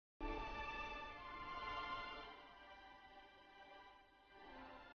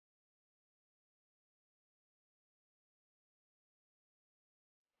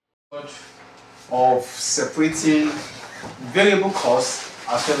Of separating variable costs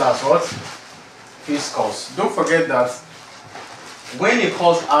as well as what? Fixed costs. Don't forget that when a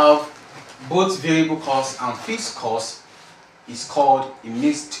cost have both variable costs and fixed costs, it's called a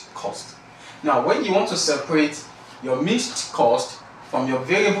mixed cost. Now, when you want to separate your mixed cost from your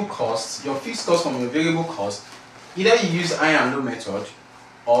variable costs, your fixed cost from your variable cost, either you use high and low method,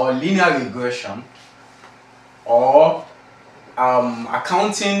 or linear regression, or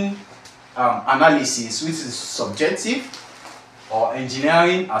accounting analysis, which is subjective, or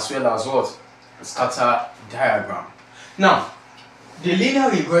engineering, as well as what? Scatter diagram. Now, the linear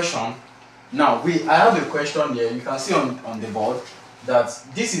regression. Now, I have a question here. You can see on the board that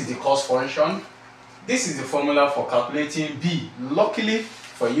this is the cost function. This is the formula for calculating B. Luckily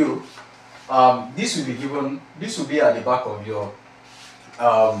for you, this will be given. This will be at the back of your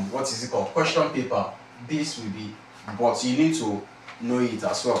what is it called? Question paper. This will be, but you need to know it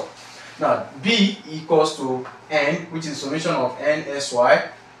as well. Now, B equals to N, which is summation of N SY.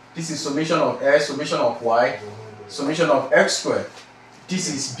 This is summation of S, summation of Y, summation of X squared. This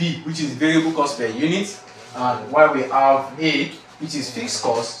is B, which is variable cost per unit. And while we have A, which is fixed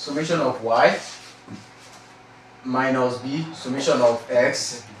cost, summation of Y minus B, summation of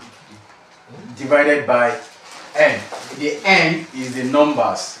X divided by N. The N is the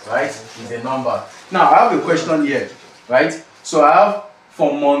numbers, right? Is the number. Now, I have a question here, right? So I have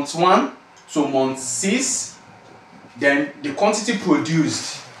from month 1 to month 6, then the quantity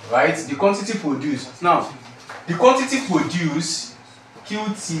produced, right? The quantity produced. Now, the quantity produced,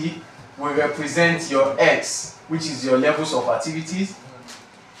 QT, will represent your X, which is your levels of activities.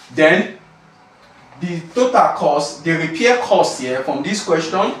 Then, the total cost, the repair cost here from this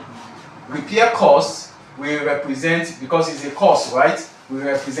question, repair cost will represent, because it's a cost, right? Will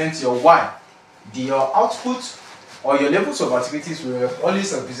represent your Y. Your output or your levels of activities will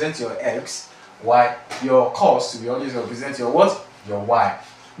always represent your X, while your cost will always represent your what? Your Y.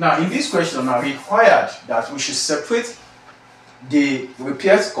 Now, in this question, I required that we should separate the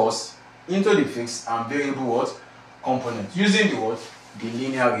repairs cost into the fixed and variable what? Component, using the what? The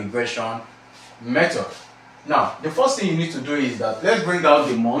linear regression method. Now, the first thing you need to do is that let's bring out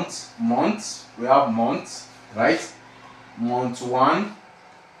the month. We have months, right? Month 1,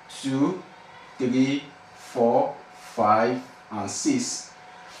 2, 3, 4, 5, and 6,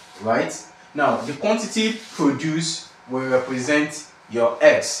 right? Now, the quantity produced will represent your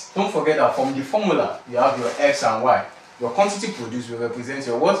X. Don't forget that from the formula, you have your X and Y. Your quantity produced will represent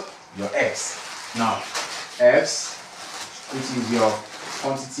your what? Your X. Now, X, which is your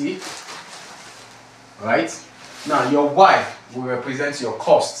quantity, right? Now, your Y will represent your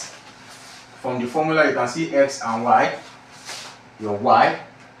cost. From the formula, you can see X and Y. Your Y,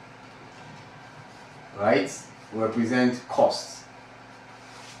 right, will represent cost.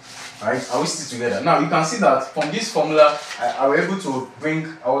 Right? Are we still together? Now you can see that from this formula, I was able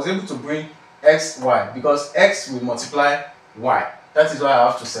to bring X, Y, because X will multiply Y. That is why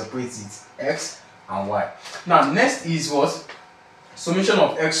I have to separate it, X and Y. Now next is what? Summation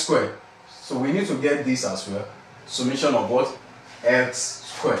of X squared. So we need to get this as well. Summation of what? X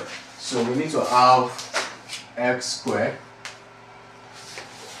squared. So we need to have X squared.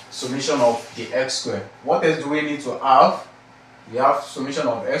 Summation of the X squared. What else do we need to have? We have summation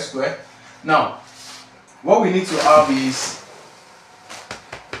of X squared. Now, what we need to have is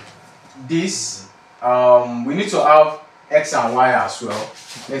this. We need to have X and Y as well.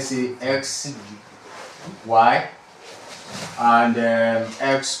 Let's say X, Y, and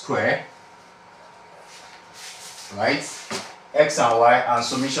X squared. Right? X and Y, and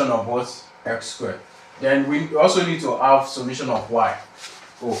summation of what? X squared. Then we also need to have summation of Y.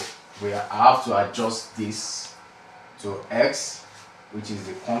 Oh, we have to adjust this to X, which is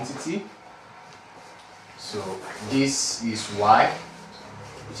the quantity. So this is Y,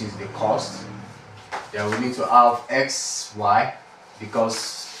 which is the cost. Then we need to have X, Y,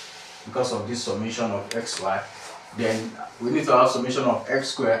 because of this summation of X, Y. Then we need to have summation of X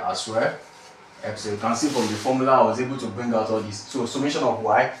squared as well. X, so you can see from the formula I was able to bring out all this. So summation of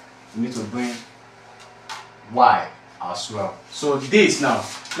Y, we need to bring Y as well. So this now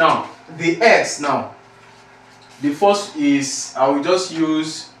the X now, the first is I will just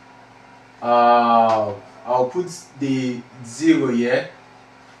use I'll put the 0 here,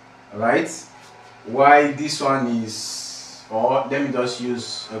 right? Why this one is, or let me just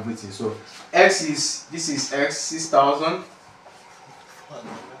use everything. So X is, this is X, 6,000,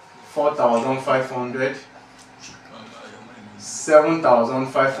 4,500,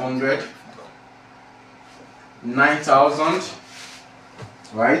 7,500, 9,000,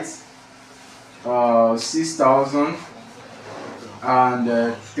 right? 6,000,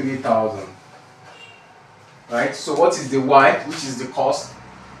 and 3,000. Right, so what is the y, which is the cost?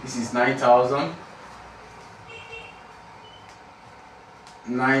 This is 9,000.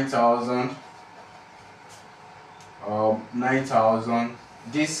 9,000. 9,000.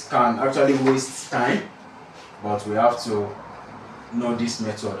 This can actually waste time, but we have to know this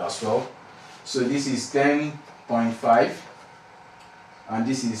method as well. So this is 10.5 and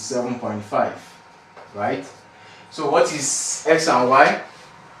this is 7.5, right? So what is x and y?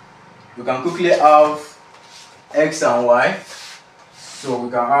 You can quickly have x and y. So we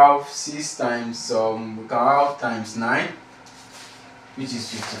can have 6 times we can have times 9, which is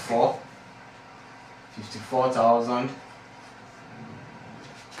 54,000.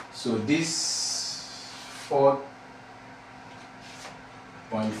 So this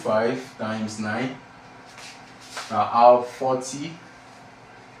 4.5 times 9 can have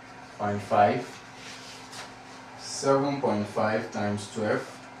 40.5. 7.5 times 12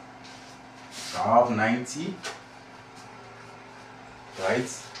 can have 90, right?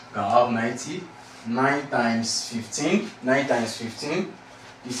 Can have 90. 9 times 15. 9 times 15.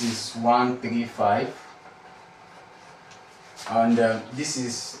 This is 135. And this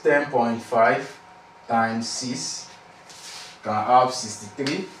is 10.5 times 6. Can have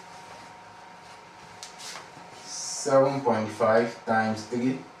 63. 7.5 times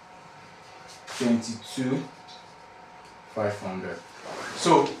 3. 22,500.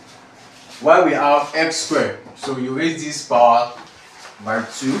 So while we have x squared, so you raise this power by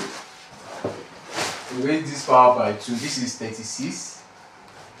 2. You raise this power by 2. This is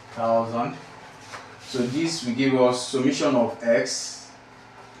 36,000. So this will give us summation of x.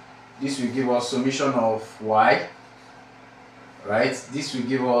 This will give us summation of y. Right? This will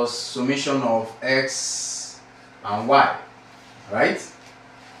give us summation of x and y. Right?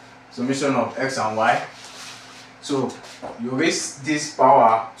 Summation of x and y. So you raise this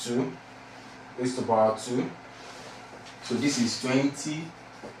power 2. Raise to power 2. So this is 20.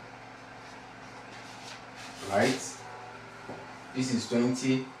 Right? This is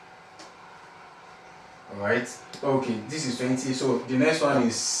 20. Alright, okay, this is 20. So the next one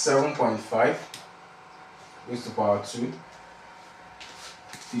is 7.5 raised to power 2.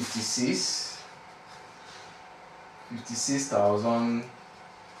 56,000.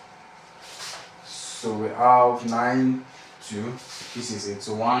 So we have 9 2. This is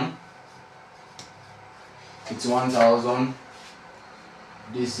 81,000.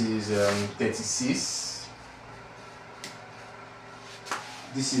 This is 36.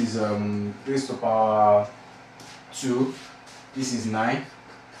 This is raised to power 2. This is 9.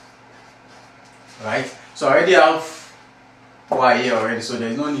 Right? So I already have y here already, so there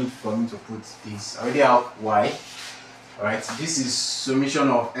is no need for me to put this. I already have y. Right? This is summation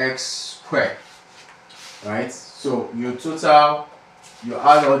of x squared. Right? So you total, you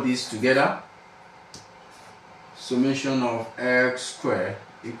add all this together. Summation of x squared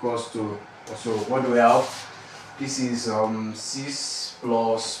equals to, so what do we have? This is 6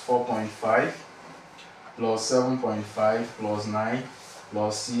 plus 4.5 plus 7.5 plus 9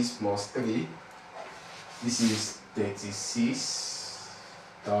 plus 6 plus 3. This is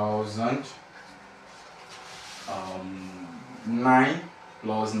 36,000. 9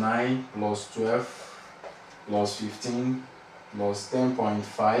 plus 9 plus 12 plus 15 plus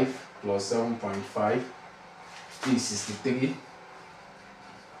 10.5 plus 7.5. This is 63.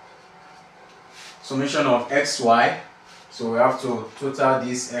 Summation of xy. So we have to total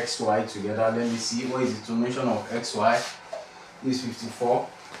this xy together. Let me see, what is the summation of xy? This is 54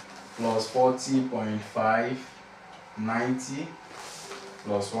 plus 40.5, 90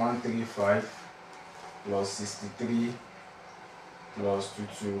 plus 135 plus 63 plus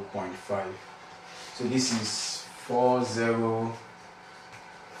 22.5. So this is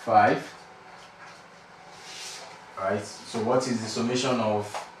 405. Right, so what is the summation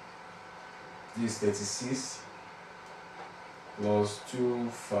of this? 36 plus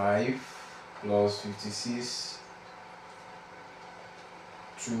 25 plus 56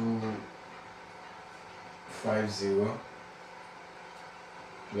 250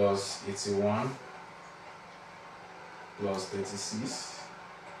 plus 81 plus 36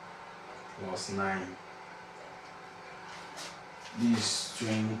 plus 9. This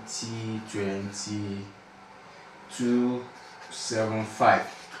 275.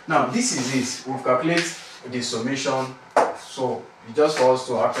 Now this is it. We've calculated the summation. So it's just for us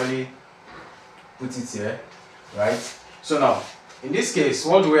to actually put it here, right? So now in this case,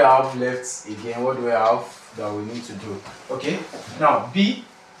 what do we have left again? What do we have that we need to do? Okay, now b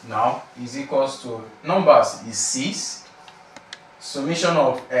now is equals to, numbers is 6, summation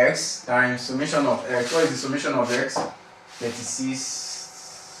of x times summation of x. What is the summation of x?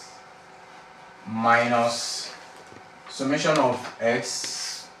 36 minus summation of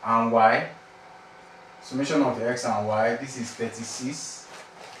x and y. Summation of x and y, this is 36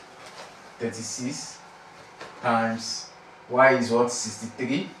 times y is what?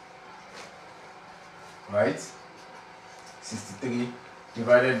 63, right? 63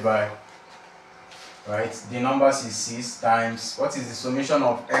 divided by, right, the numbers is 6 times, what is the summation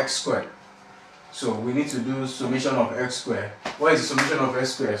of x squared? So we need to do summation of x squared. What is the summation of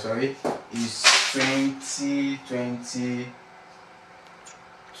x squared? Sorry, is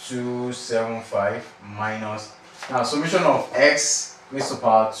 275 minus, now summation of x raised to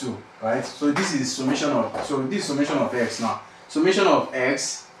power 2, right? So this is summation of, summation of x. Now summation of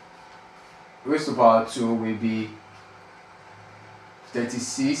x raised to power 2 will be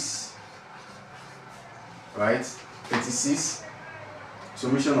 36, right? 36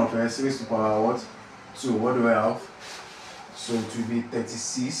 summation of x raised to power what? 2. What do I have? So it will be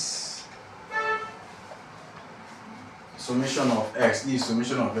 36 summation of x. This is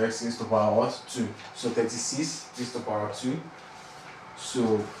summation of x raised to power what? 2. So 36 raised to power 2.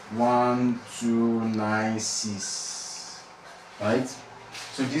 So 1296, right?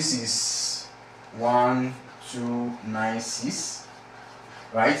 So this is 1296,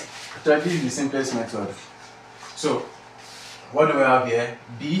 right? So this is the simplest method. So what do we have here?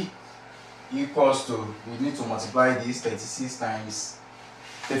 B equals to, we need to multiply this 36 times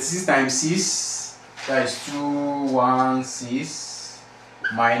 6, that is 216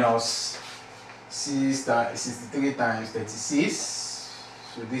 minus 63 times 36.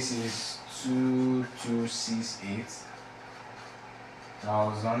 So this is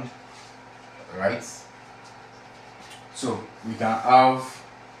 2268,000, right? So we can have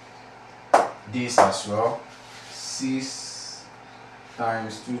this as well. 6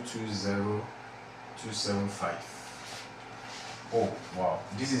 times 220275. Oh wow,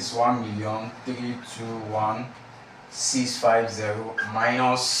 this is 1,321,650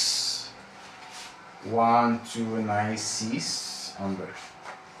 minus 129600,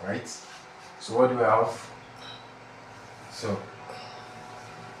 right? So what do we have? So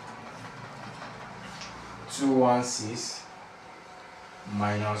 216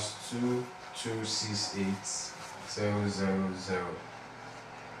 minus 2268,000.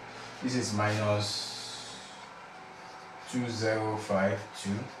 This is minus 2052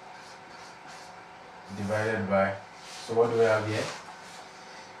 divided by, so what do we have here?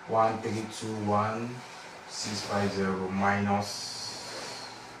 1,321,650 minus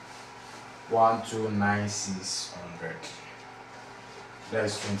 129600. That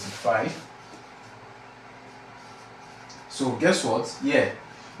is 25. So guess what? Yeah,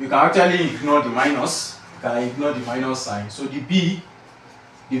 you can actually ignore the minus. You can ignore the minus sign. So the B,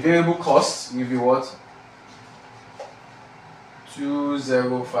 the variable cost, will be what?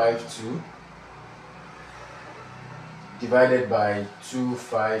 2052 divided by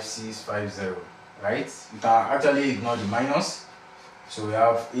 25650, right? You can actually ignore the minus. So we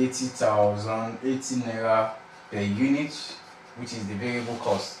have 80,000, 80 naira per unit, which is the variable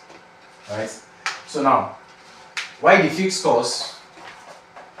cost, right? So now, why the fixed cost?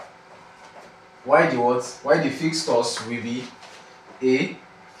 Why the what? Why the fixed cost will be A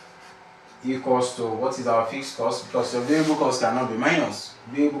equals to, what is our fixed cost? Because your variable cost cannot be minus.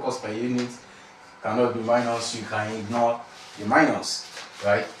 Variable cost per unit cannot be minus. You can ignore the minus,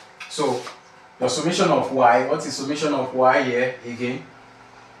 right? So the summation of y, what is summation of y here again?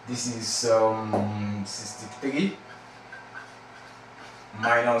 This is 63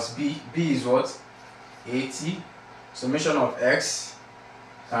 minus b. B is what? 80. Summation of x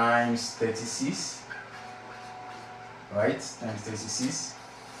times 36, right? Times 36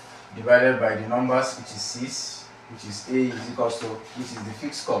 divided by the numbers, which is 6, which is A is equals to, which is the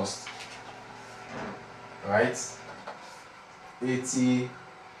fixed cost, right? 80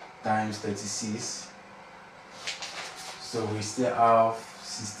 times 36. So we still have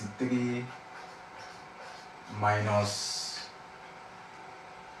 63 minus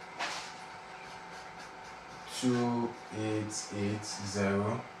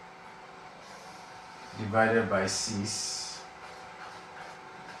 2880 divided by 6.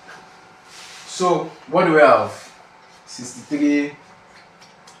 So what do we have? 63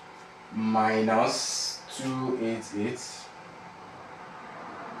 minus 288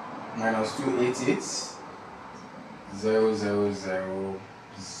 minus 288 0 0 0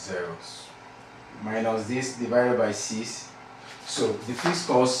 0 minus this divided by 6. So the fixed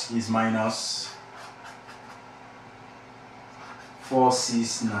cost is minus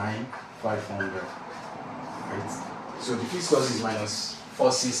 469,500, right? So the fixed cost is minus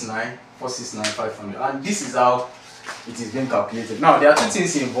 469,500, and this is how it is being calculated. Now there are two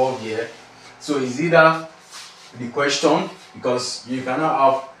things involved here. So it's either the question, because you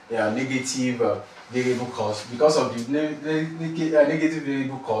cannot have negative variable cost. Because of the negative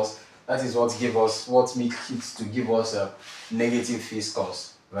variable cost, that is what makes it to give us a negative fixed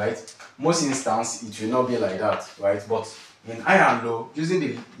cost, right? Most instances it will not be like that, right? But in high and low, using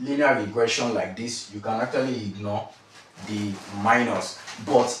the linear regression like this, you can actually ignore the minus,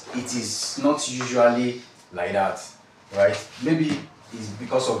 but it is not usually like that, right? Maybe it's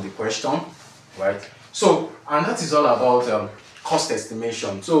because of the question, right? So, and that is all about cost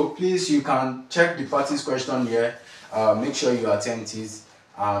estimation. So please, you can check the practice question here, make sure you attempt it,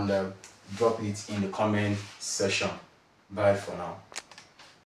 and drop it in the comment section. Bye for now.